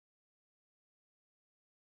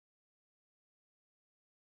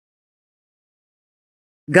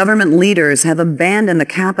Government leaders have abandoned the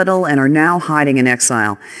capital and are now hiding in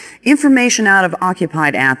exile. Information out of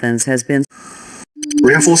occupied Athens has been...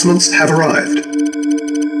 Reinforcements have arrived.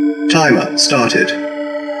 Timer started.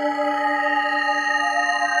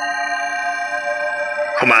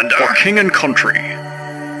 Commander. For king and country.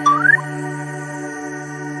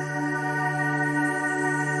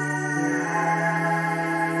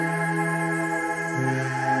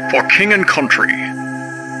 For king and country.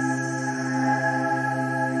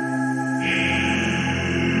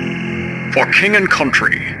 For king and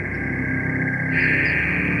country.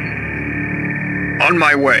 On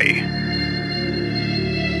my way.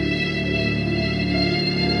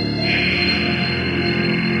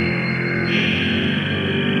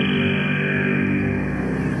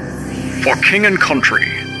 For king and country.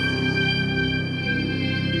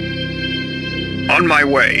 On my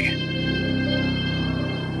way.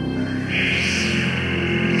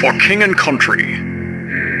 For king and country.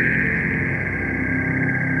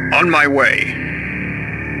 On my way.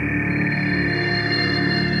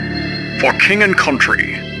 For king and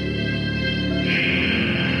country.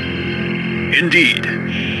 Indeed.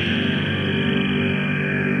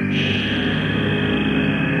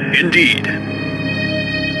 Indeed.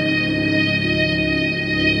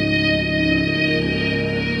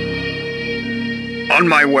 On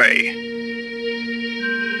my way.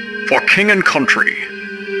 For king and country.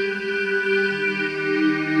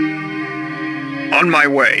 On my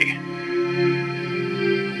way.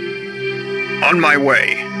 On my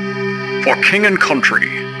way. For king and country.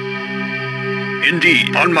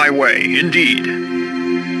 Indeed. On my way. Indeed.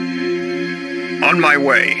 On my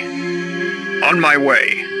way. On my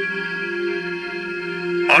way.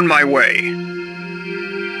 On my way.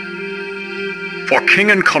 For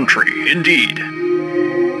king and country. Indeed.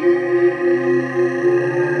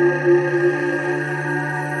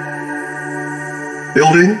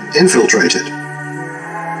 Building infiltrated.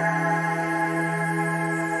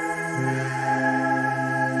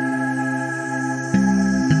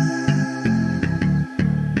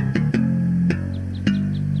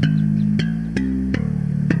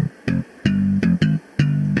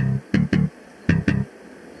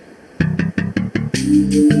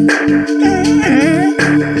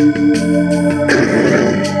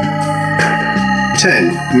 Ten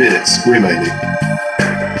minutes remaining.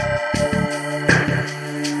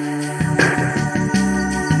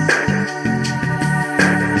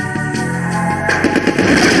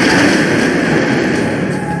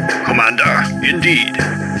 Indeed.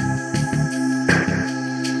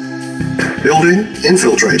 Building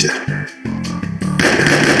infiltrated.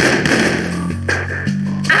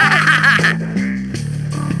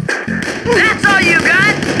 That's all you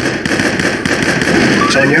got?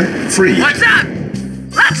 Tenure free. What's up?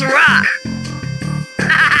 Let's rock!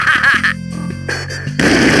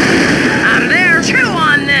 I'm there. Chew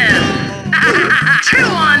on this. Chew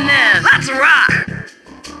on this. Let's rock.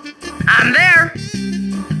 I'm there.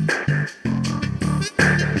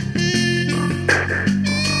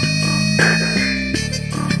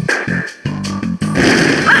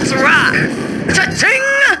 Let's rock! Cha-ching!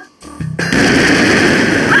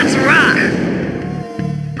 Let's rock!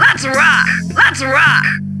 Let's rock! Let's rock!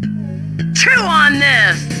 Chew on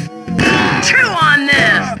this! Chew on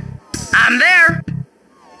this! I'm there!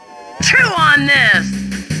 Chew on this!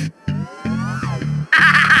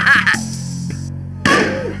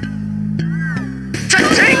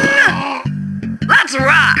 Cha-ching! Let's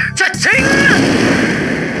rock! Cha-ching!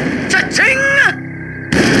 Cha-ching!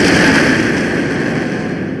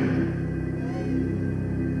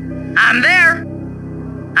 I'm there.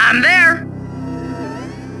 I'm there.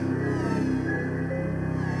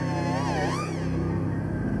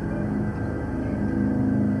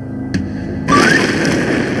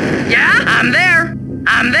 Yeah, I'm there.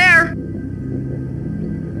 I'm there.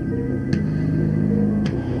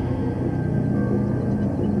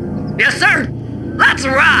 Yes, sir. Let's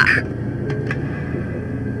rock.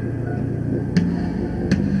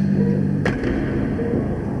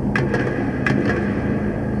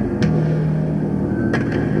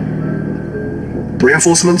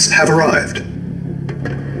 Reinforcements have arrived.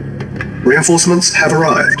 Reinforcements have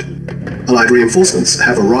arrived. Allied reinforcements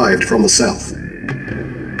have arrived from the south.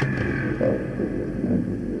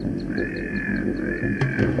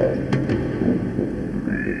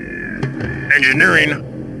 Engineering.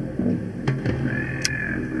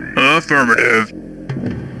 Affirmative.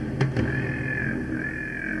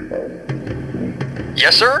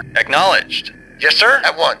 Yes, sir. Acknowledged. Yes, sir.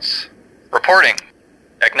 At once. Reporting.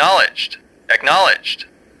 Acknowledged. Acknowledged.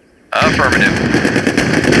 Affirmative.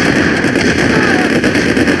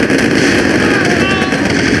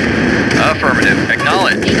 Affirmative.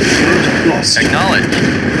 Acknowledged.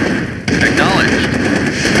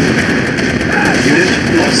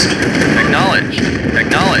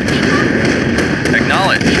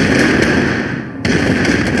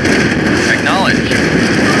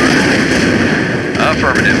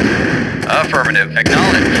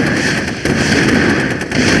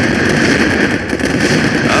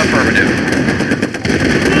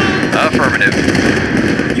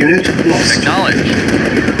 Affirmative. Unit lost. Acknowledged.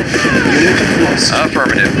 Unit lost.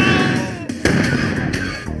 Affirmative.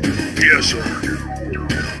 Yes, sir.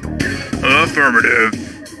 Affirmative.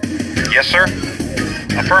 Yes, sir.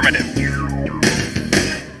 Affirmative.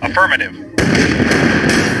 Affirmative.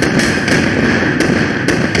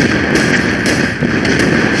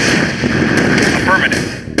 Affirmative.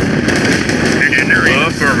 Engineering.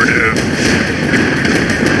 Affirmative.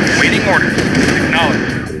 Waiting orders. Acknowledged.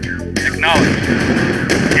 Acknowledged.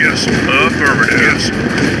 Yes, sir. Affirmative. Yes, sir.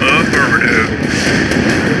 Affirmative.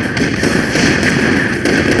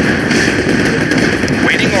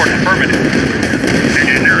 Waiting order. Affirmative.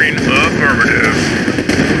 Engineering. Affirmative.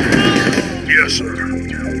 Yes, sir.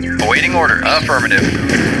 Awaiting orders. Affirmative.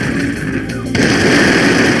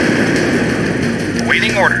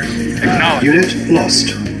 Awaiting orders. Acknowledged. Unit lost.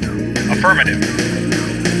 Affirmative.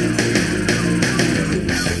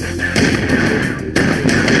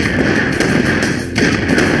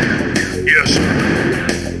 Yes, sir.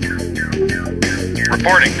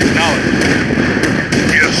 Reporting. Acknowledged.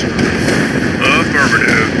 Yes, sir.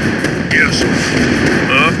 Affirmative. Yes, sir.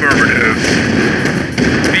 Affirmative.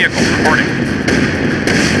 Vehicle reporting.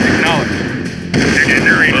 Acknowledged.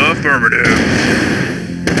 Engineering. Affirmative.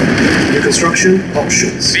 New construction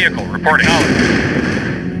options. Vehicle reporting.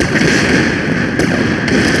 Acknowledged.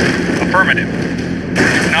 Affirmative.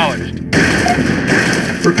 Acknowledged.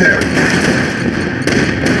 Prepare.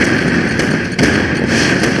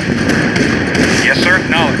 Yes, sir.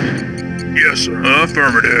 Acknowledged. Yes, sir.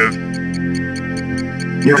 Affirmative.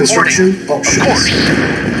 New construction Of course. options.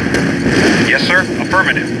 Yes, sir.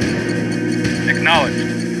 Affirmative. Acknowledged.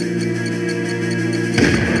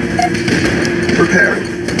 Preparing.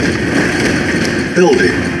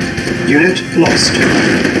 Building. Unit lost.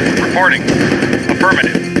 Reporting.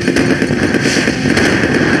 Affirmative.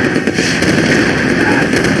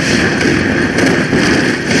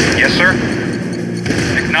 Yes, sir.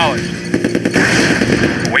 Acknowledged.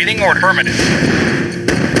 Waiting order. Affirmative.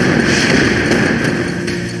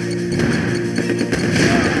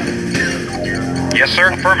 Yes,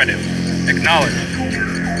 sir. Affirmative. Acknowledged.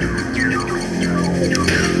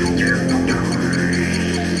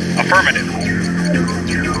 Affirmative.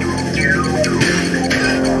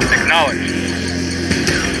 Acknowledged.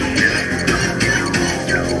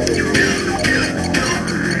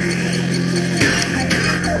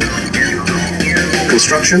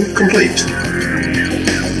 Construction complete.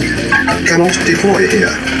 Cannot deploy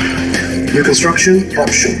here. New construction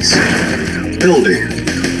options. Building.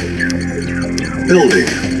 Building.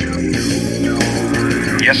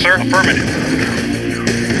 Yes, sir. Affirmative.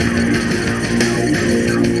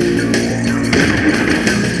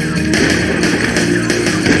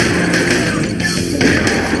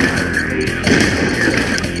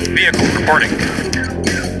 Vehicle reporting.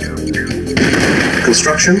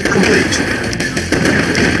 Construction complete.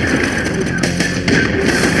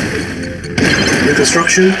 New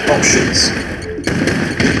construction options.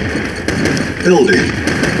 Building.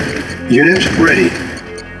 Unit ready.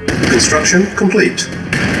 Construction complete.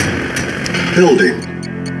 Building.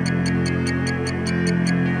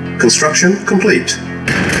 Construction complete.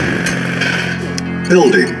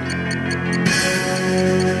 Building.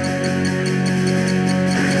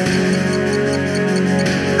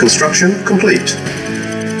 Construction complete.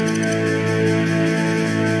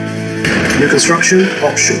 New construction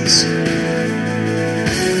options.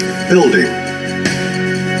 Building.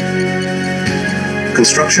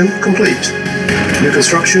 Construction complete. New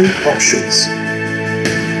construction options.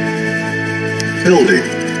 Building.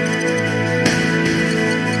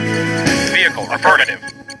 Vehicle affirmative.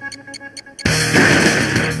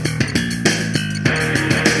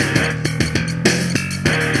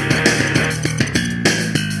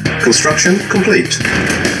 Construction complete.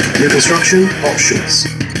 New construction options.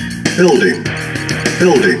 Building.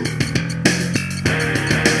 Building.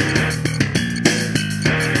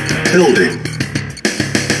 Building.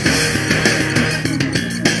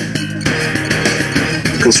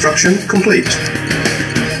 Construction complete.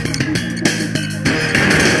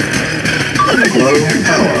 Low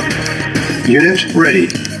power. Unit ready.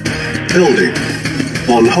 Building.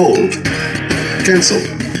 On hold. Cancel.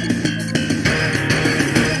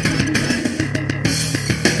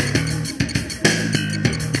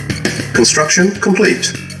 Construction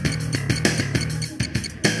complete.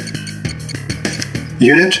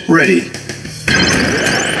 Unit ready.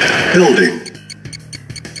 Building.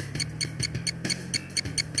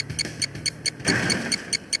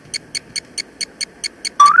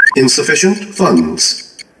 Insufficient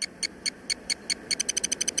funds.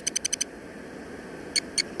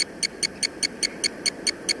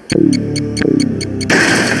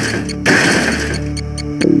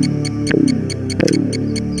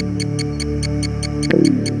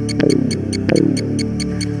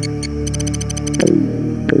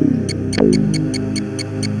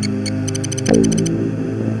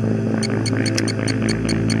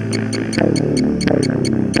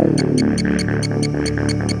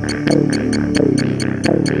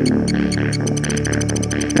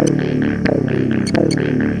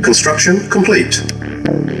 Construction complete.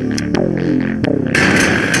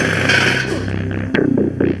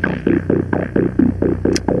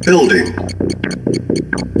 Building.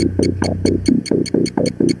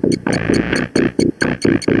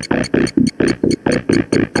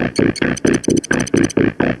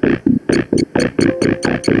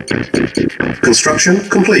 Construction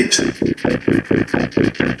complete.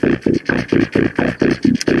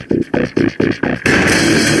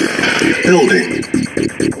 Building.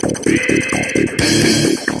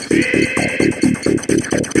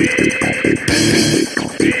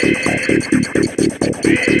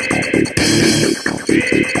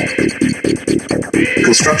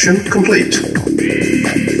 Construction complete.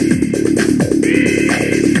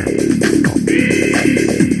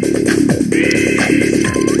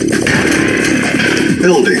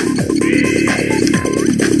 Building.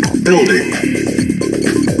 Building.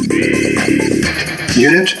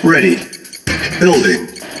 Unit ready. Building.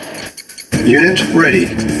 Unit ready.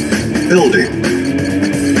 Building.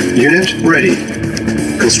 Unit ready.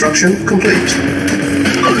 Construction complete.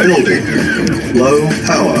 Building. Low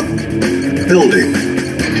power. Building.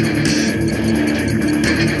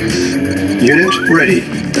 Unit ready.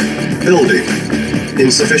 Building.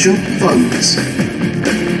 Insufficient funds.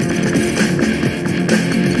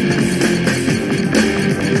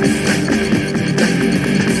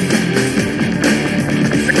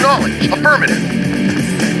 Acknowledged. Affirmative.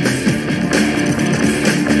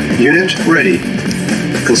 Unit ready.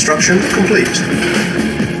 Construction complete.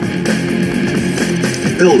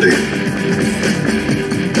 Building.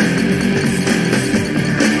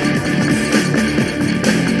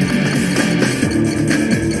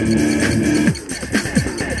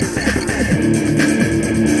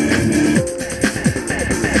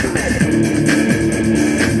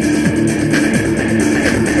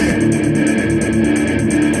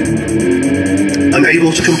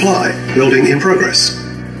 Unable to comply. Building in progress.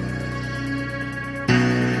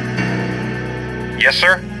 Yes,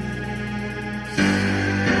 sir.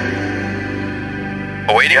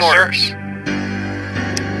 Awaiting orders.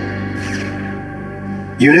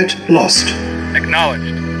 Unit lost.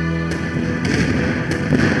 Acknowledged.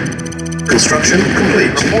 Construction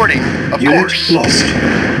complete. Reporting. Of Unit course. lost.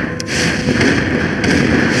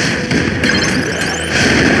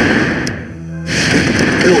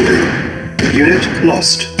 Building. Unit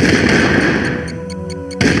lost.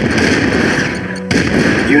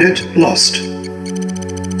 Unit lost.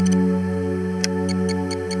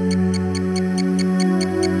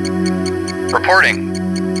 Reporting.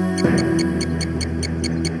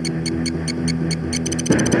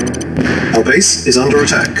 Our base is under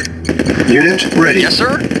attack. Unit ready. Yes,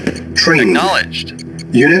 sir. Training. Acknowledged.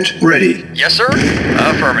 Unit ready. Yes, sir.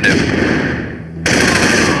 Affirmative.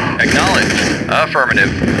 Acknowledged.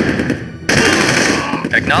 Affirmative.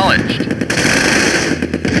 Acknowledged.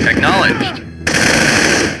 Acknowledged.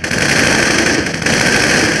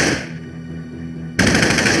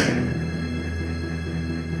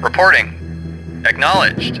 Reporting.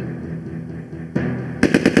 Acknowledged.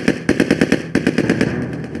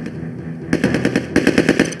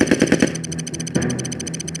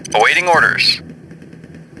 Awaiting orders.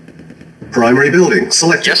 Primary building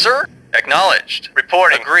selected. Yes, sir. Acknowledged.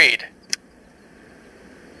 Reporting. Agreed.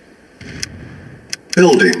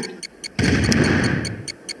 Building.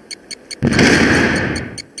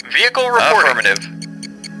 Vehicle reporting.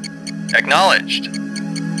 Affirmative. Acknowledged.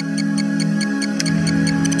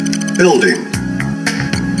 Building.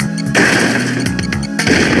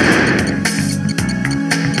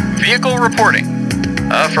 Vehicle reporting.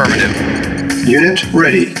 Affirmative. Unit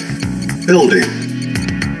ready. Building.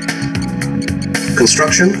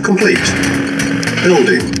 Construction complete.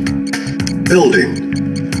 Building. Building.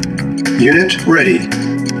 Unit ready.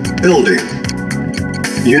 Building.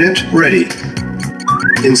 Unit ready.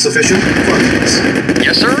 Insufficient funds.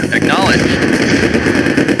 Yes, sir. Acknowledged.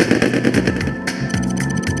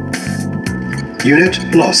 Unit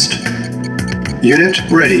lost. Unit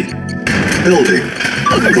ready. Building.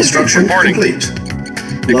 Construction Reporting. complete.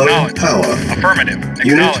 Low Acknowledged. power. Affirmative.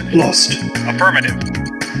 Unit Acknowledged. lost. Affirmative.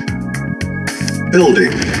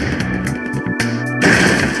 Building.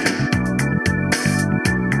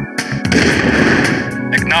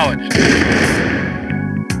 Acknowledged.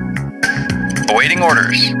 Awaiting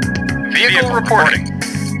orders. Vehicle reporting.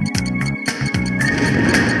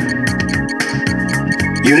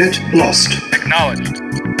 Unit lost. Acknowledged.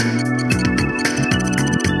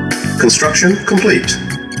 Construction complete.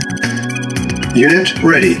 Unit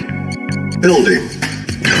ready. Building.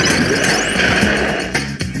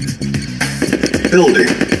 Building.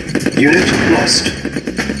 Unit lost.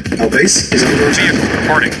 Our base is under attack. Vehicle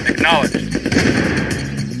reporting. Acknowledged.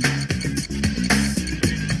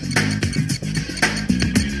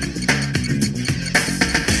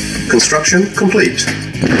 Construction complete.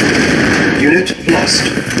 Unit lost.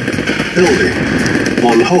 Building.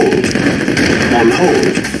 On hold. On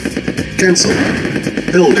hold. Cancel.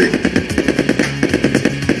 Building.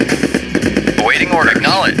 Awaiting order.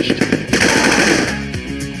 Acknowledged.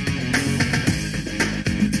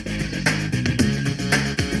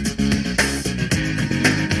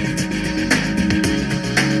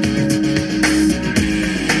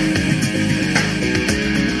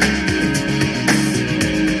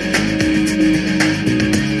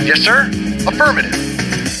 Yes, sir. Affirmative.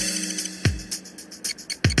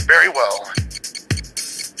 Very well.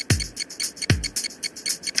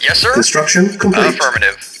 Yes, sir. Construction complete.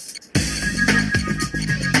 Affirmative.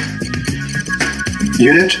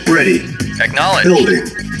 Unit ready. Acknowledged. Building.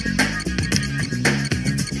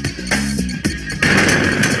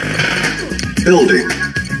 Building.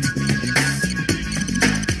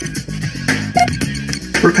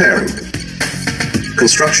 Repairing.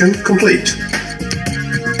 Construction complete.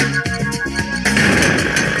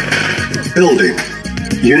 Building.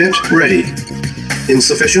 Unit ready.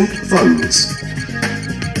 Insufficient funds.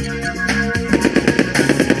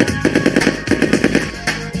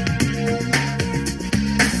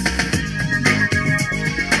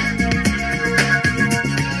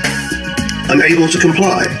 Unable to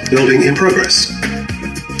comply. Building in progress.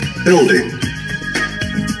 Building.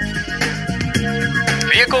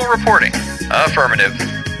 Vehicle reporting. Affirmative.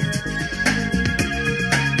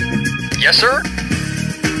 Yes, sir.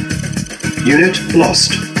 Unit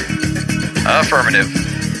lost. Affirmative.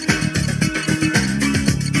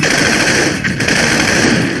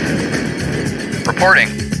 Reporting.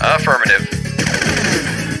 Affirmative.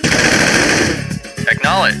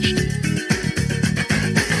 Acknowledged.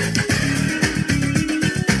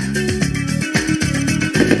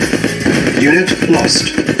 Unit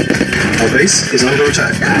lost. Our base is under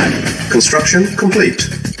attack. Construction complete.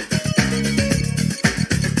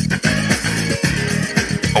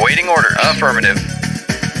 Awaiting order. Affirmative.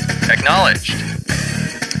 Acknowledged.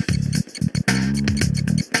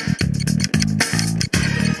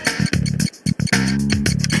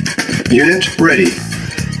 Unit ready.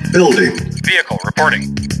 Building. Vehicle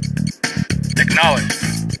reporting. Acknowledged.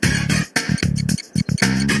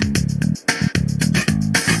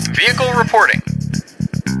 Vehicle reporting.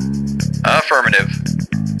 Affirmative.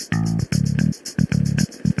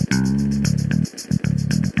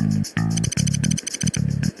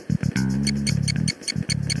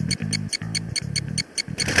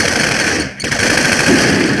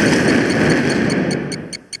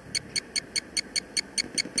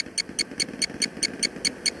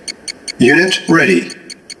 Unit ready.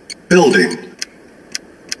 Building.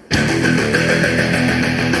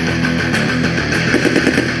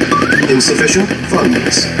 Insufficient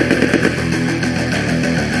funds.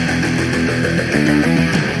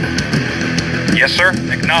 Yes, sir.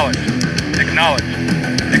 Acknowledged. Acknowledged.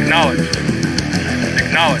 Acknowledged.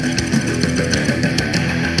 Acknowledged.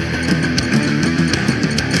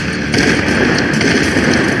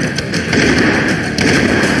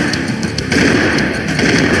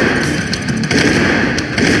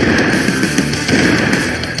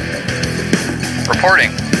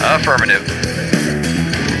 Reporting. Affirmative.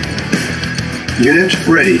 Unit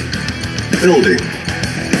ready. Building.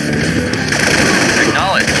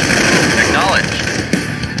 Acknowledged. Acknowledged.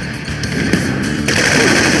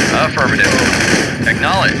 Affirmative.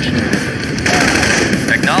 Acknowledged.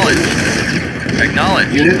 Acknowledged.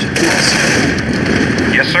 Acknowledged. Unit lost.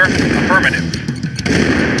 Yes, sir. Affirmative.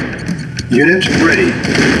 Unit ready.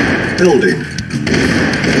 Building.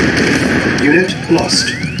 Unit lost.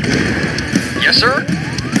 Yes, sir.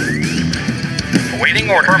 Awaiting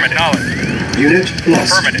order. Affirmative. Unit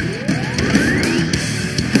lost. Affirmative.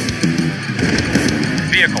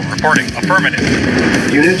 Vehicle reporting. Affirmative.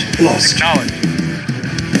 Unit lost. Acknowledged.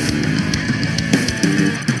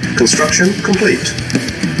 Construction complete.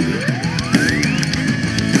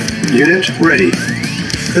 Unit ready.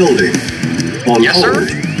 Building. On Yes, hold.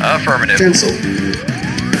 sir. Affirmative. Cancel.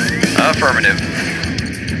 Affirmative.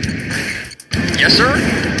 Yes, sir.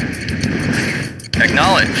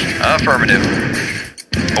 Acknowledged. Affirmative.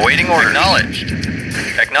 Awaiting order. Acknowledged.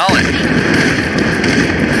 Acknowledged.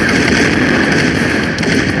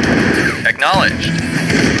 Acknowledged.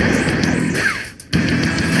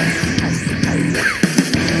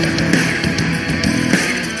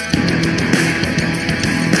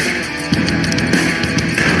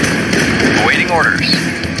 Awaiting orders.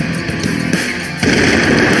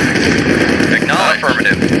 Acknowledged.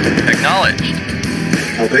 Affirmative. Acknowledged.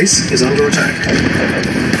 Our base is under attack.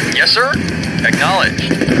 Yes, sir.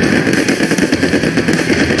 Acknowledged.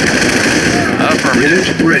 Affirmative. Affirmative.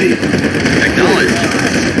 Unit ready. Acknowledged.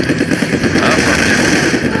 Affirmative.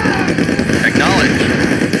 Acknowledged.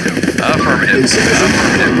 Affirmative. Insufficient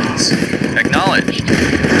Affirmative. funds. Acknowledged.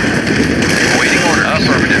 Awaiting order.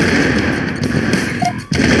 Affirmative.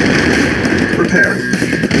 Preparing.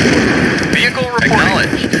 Vehicle reporting.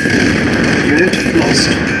 Acknowledged. Unit lost.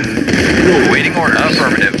 Building. Awaiting order.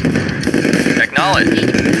 Affirmative. Acknowledged.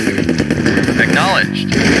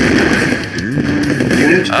 Acknowledged.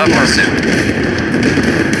 Unit lost. Affirmative.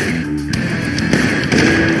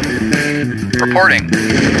 Reporting.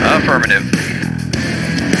 Affirmative.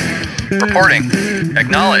 Reporting.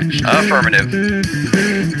 Acknowledged. Affirmative.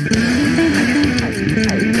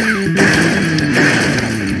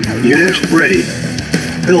 Unit ready.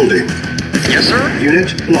 Building. Yes, sir.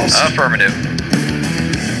 Unit lost. Affirmative.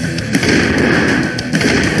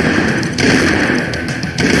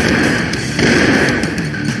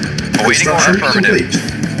 Awaiting order. Construction Affirmative.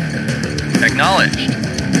 complete. Acknowledged.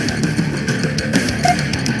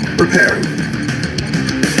 Preparing.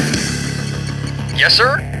 Yes,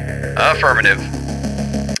 sir. Affirmative.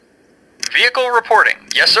 Vehicle reporting.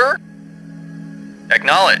 Yes, sir.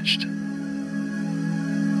 Acknowledged.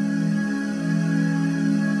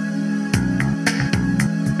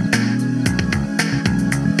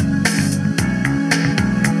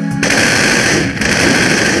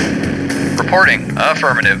 Reporting.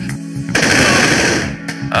 Affirmative.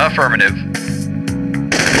 Affirmative.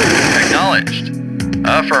 Acknowledged.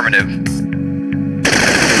 Affirmative.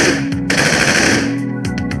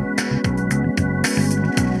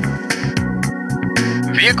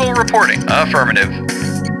 Vehicle reporting. Affirmative.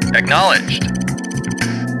 Acknowledged.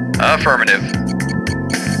 Affirmative.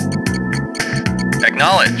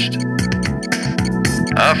 Acknowledged.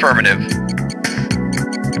 Affirmative.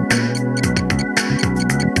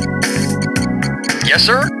 Yes,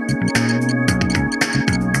 sir.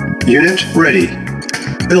 Unit ready.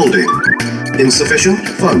 Building. Insufficient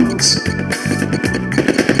funds.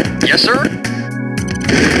 Yes, sir.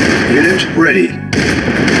 Unit ready.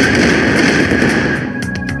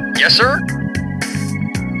 Yes, sir.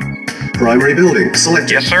 Primary building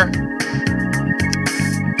selected. Yes, sir.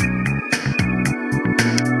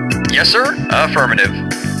 Yes, sir. Affirmative.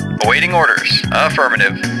 Awaiting orders.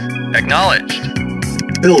 Affirmative. Acknowledged.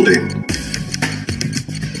 Building.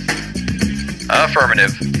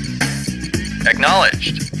 Affirmative.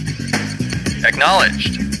 Acknowledged.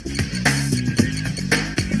 Acknowledged.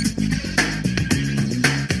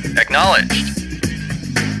 Acknowledged.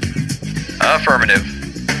 Affirmative.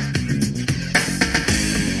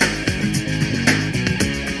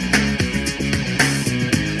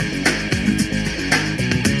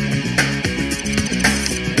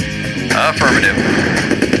 Affirmative.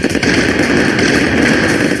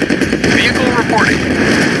 Vehicle reporting.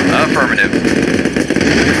 Affirmative.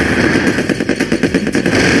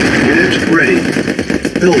 Unit ready.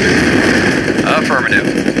 Building. Affirmative.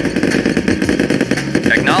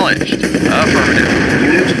 Acknowledged. Affirmative.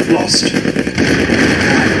 Unit lost.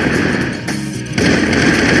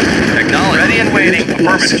 Acknowledged. Ready and waiting. Unit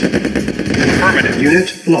lost. Affirmative. Affirmative.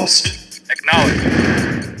 Unit lost. Acknowledged.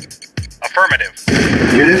 Affirmative.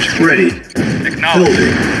 Unit ready. Acknowledged.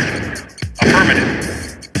 Building. Affirmative.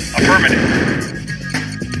 Affirmative.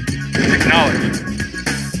 Acknowledged.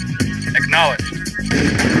 Acknowledged.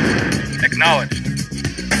 Acknowledged.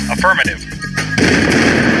 Affirmative.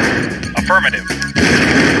 Affirmative.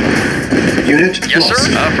 Unit Yes, lost.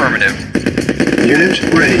 sir. Affirmative. Unit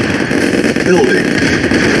ready. Building.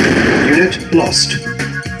 Unit lost.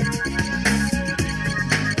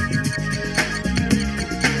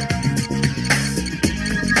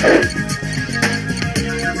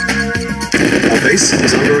 Our base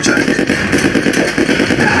is under attack.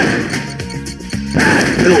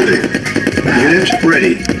 Building. Unit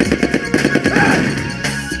ready.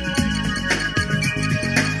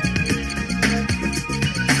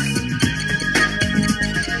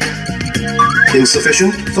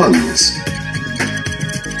 Insufficient funds.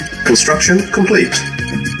 Construction complete.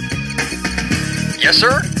 Yes,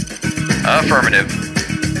 sir. Affirmative.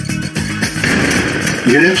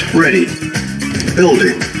 Unit ready.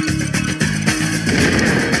 Building.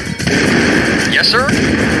 Yes, sir.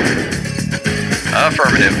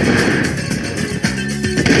 Affirmative.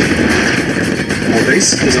 Our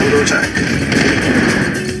base is under attack.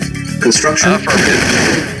 Construction Affirmative.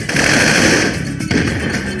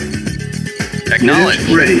 Unit Acknowledged.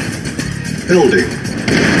 ready. Building.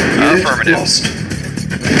 Unit Affirmative. lost.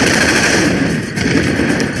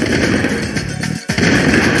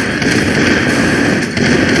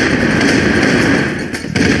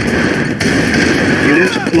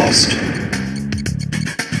 Unit lost.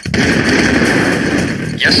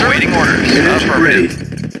 Yes, sir. Waiting orders. Unit Affirmative.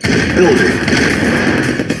 Building.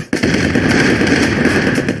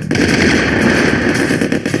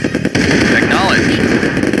 Acknowledged.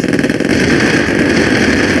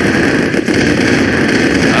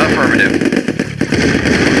 Affirmative.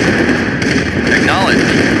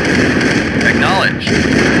 Acknowledged. Acknowledged.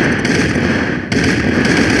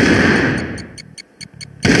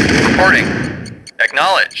 Reporting.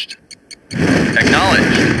 Acknowledged.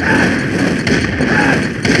 Acknowledged.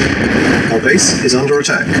 Our base is under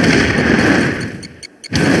attack.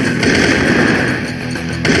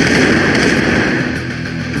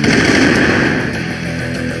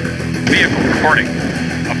 Vehicle reporting.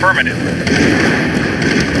 Affirmative.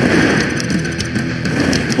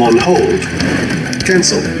 On hold.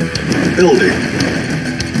 Cancel. Building.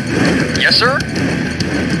 Yes, sir.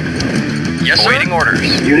 Yes, sir. Awaiting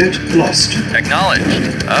orders. Unit lost.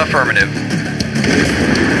 Acknowledged. Affirmative.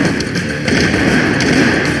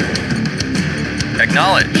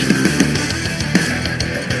 Acknowledged.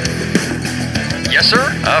 Yes, sir.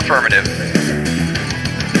 Affirmative.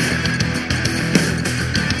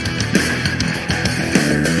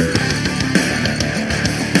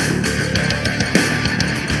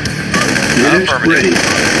 Unit Affirmative.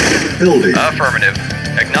 ready. Building. Affirmative.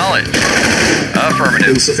 Acknowledged. Affirmative.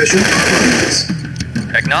 Insufficient funds.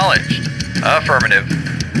 Acknowledged. Affirmative.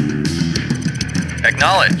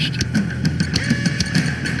 Acknowledged.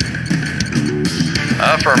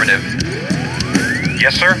 Affirmative.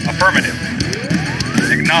 Yes, sir. Affirmative.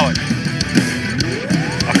 Acknowledged.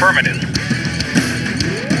 Affirmative.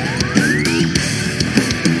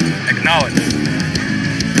 Acknowledged.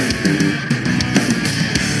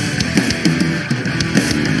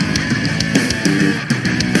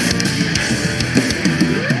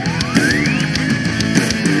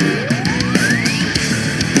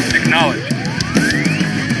 Acknowledged.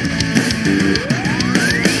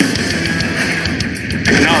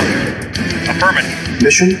 Acknowledged. Affirmative.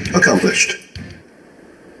 Mission accomplished.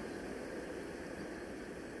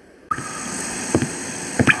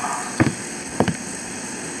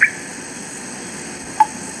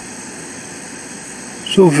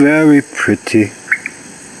 So very pretty,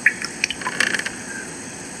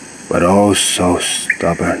 but oh so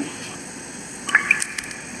stubborn.